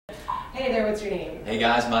Hey there, what's your name? Hey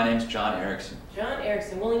guys, my name's John Erickson. John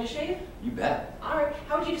Erickson. Willing to shave? You bet. Alright,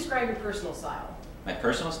 how would you describe your personal style? My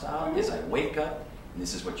personal style is I wake up and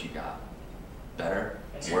this is what you got. Better,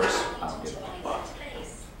 worse, I don't give a fuck.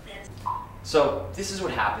 So this is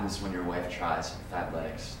what happens when your wife tries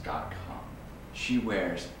fabletics.com. She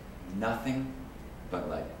wears nothing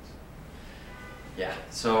but leggings. Yeah,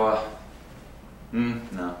 so,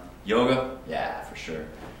 no. Yoga? Yeah, for sure.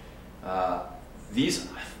 These,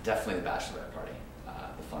 definitely the bachelorette party,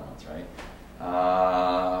 the fun ones, right?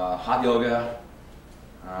 Hot yoga,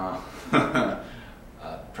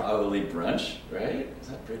 probably brunch, right? Is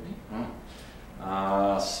that Brittany?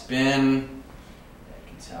 Oh. Spin, I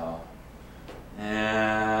can tell.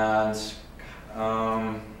 And,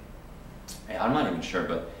 hey, I'm not even sure,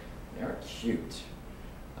 but they're cute.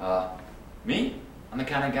 Me, I'm the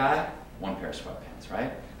kind of guy, one pair of sweatpants,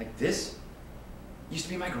 right? Like this used to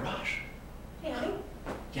be my garage. Hey, honey.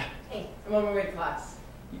 Yeah. Hey, I'm on my way to class.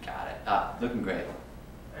 You got it. Looking great.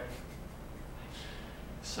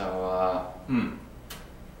 So,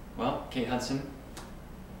 well, Kate Hudson,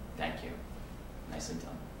 thank you. Nicely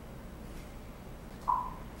done.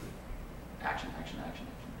 Action, action, action,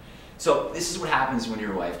 action. So, this is what happens when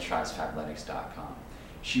your wife tries fabletics.com.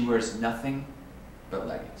 She wears nothing but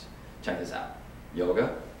leggings. Check this out.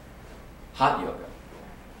 Yoga, hot yoga,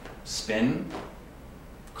 spin,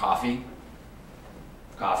 coffee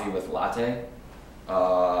with latte,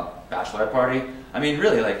 bachelorette party. I mean,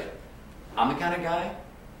 really, like, I'm the kind of guy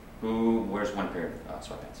who wears one pair of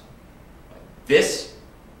sweatpants. Like, this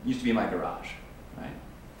used to be my garage, right?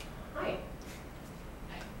 Hi.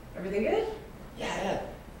 Everything good? Yeah.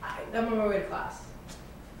 I'm on my way to class.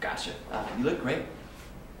 Gotcha. You look great.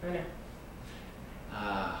 I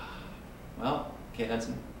know. Well, Kate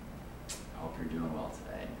Hudson, I hope you're doing well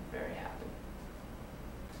today. I'm very happy.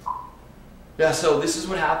 Yeah, so this is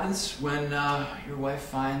what happens when your wife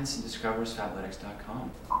finds and discovers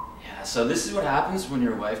fabletics.com. Yeah, so this is what happens when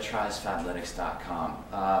your wife tries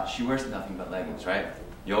fabletics.com. She wears nothing but leggings, right?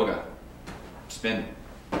 Yoga, spin,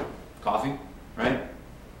 coffee, right?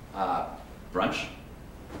 Brunch.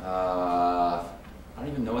 I don't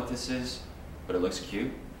even know what this is, but it looks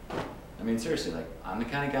cute. I mean, seriously, like, I'm the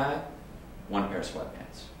kind of guy, one pair of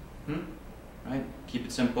sweatpants. Right? Keep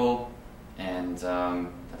it simple, and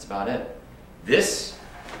that's about it. This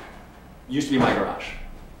used to be my garage.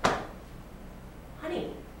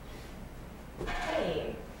 Honey.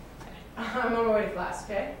 Hey. I'm on my way to class,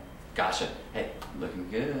 okay? Gotcha. Hey, looking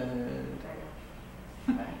good. I know.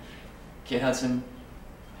 All right. Kate Hudson,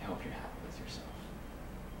 I hope you're happy with yourself.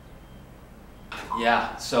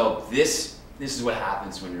 Yeah, so this is what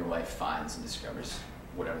happens when your wife finds and discovers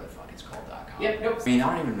whatever the fuck it's called.com. Yep, nope. I mean,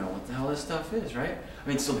 I don't even know what the hell this stuff is, right? I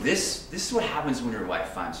mean, so this is what happens when your wife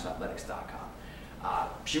finds fabletics.com.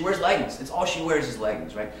 She wears leggings. It's all she wears is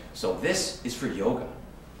leggings, right? So this is for yoga.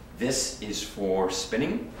 This is for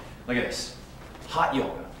spinning. Look at this. Hot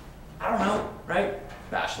yoga. I don't know, right?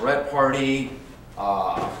 Bachelorette party.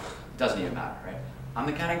 Doesn't even matter, right? I'm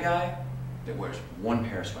the kind of guy that wears one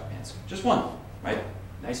pair of sweatpants. Just one, right?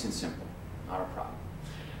 Nice and simple. Not a problem.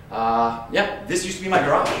 Yeah, this used to be my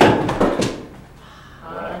garage.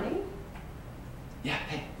 Honey? Yeah,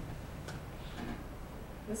 hey.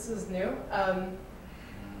 This is new.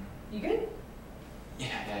 You good?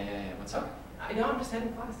 Yeah. What's up? I know, I'm just heading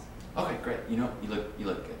to class. Okay, great. You know, you look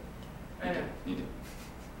good. I know. You do.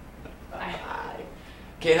 Bye. Bye.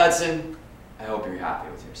 Kate Hudson, I hope you're happy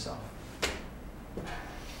with yourself.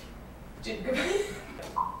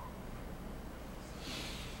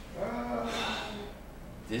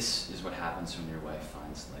 This is what happens when your wife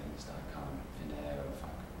finds leggings.com.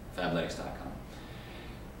 Fabletics.com.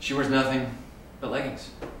 She wears nothing but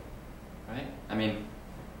leggings, right? I mean,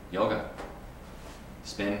 yoga,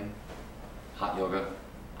 spin, hot yoga.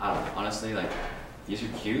 I don't know, honestly, like, these are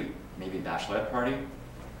cute. Maybe a bachelorette party.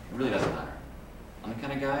 It really doesn't matter. I'm the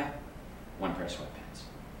kind of guy, one pair of sweatpants.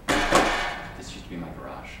 This used to be my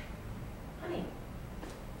garage. Honey.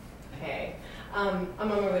 Hey. I'm on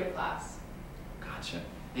my way to class. Gotcha.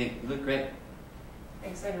 Hey, you look great.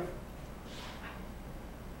 Thanks, I know.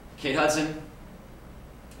 Kate Hudson,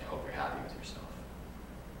 I hope you're happy with yourself.